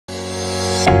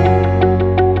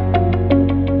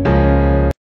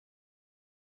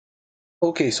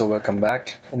Okay, so welcome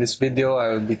back. In this video, I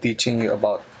will be teaching you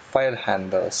about file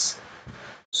handles.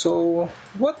 So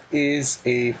what is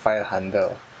a file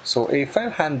handle? So a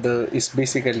file handle is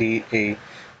basically a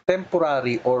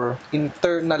temporary or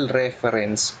internal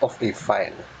reference of a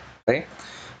file. Okay?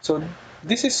 So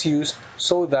this is used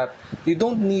so that you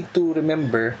don't need to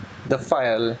remember the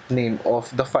file name of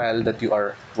the file that you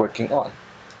are working on.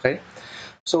 Okay?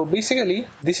 So basically,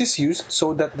 this is used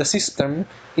so that the system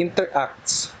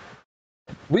interacts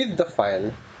with the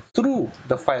file through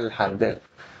the file handle.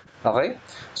 Okay,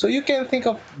 so you can think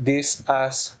of this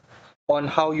as on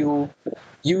how you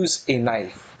use a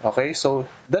knife. Okay, so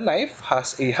the knife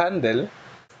has a handle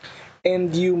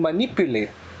and you manipulate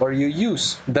or you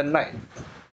use the knife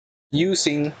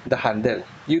using the handle.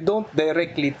 You don't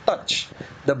directly touch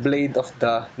the blade of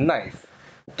the knife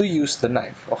to use the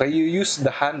knife. Okay, you use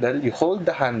the handle, you hold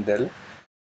the handle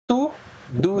to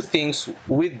do things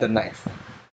with the knife.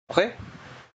 Okay,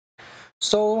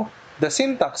 so the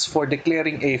syntax for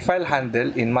declaring a file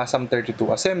handle in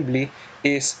MASM32 assembly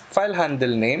is file handle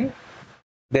name,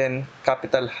 then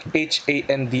capital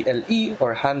HANDLE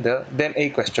or handle, then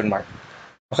a question mark.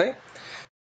 Okay?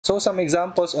 So some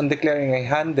examples on declaring a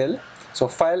handle. So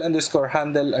file underscore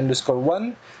handle underscore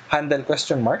one, handle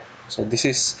question mark. So this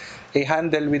is a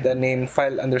handle with a name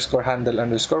file underscore handle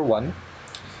underscore one.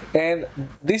 And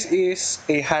this is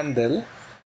a handle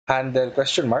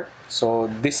question mark.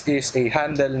 So this is a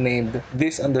handle named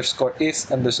this underscore is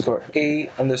underscore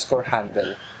a underscore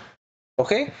handle.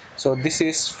 Okay, so this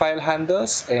is file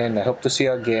handles, and I hope to see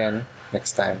you again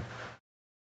next time.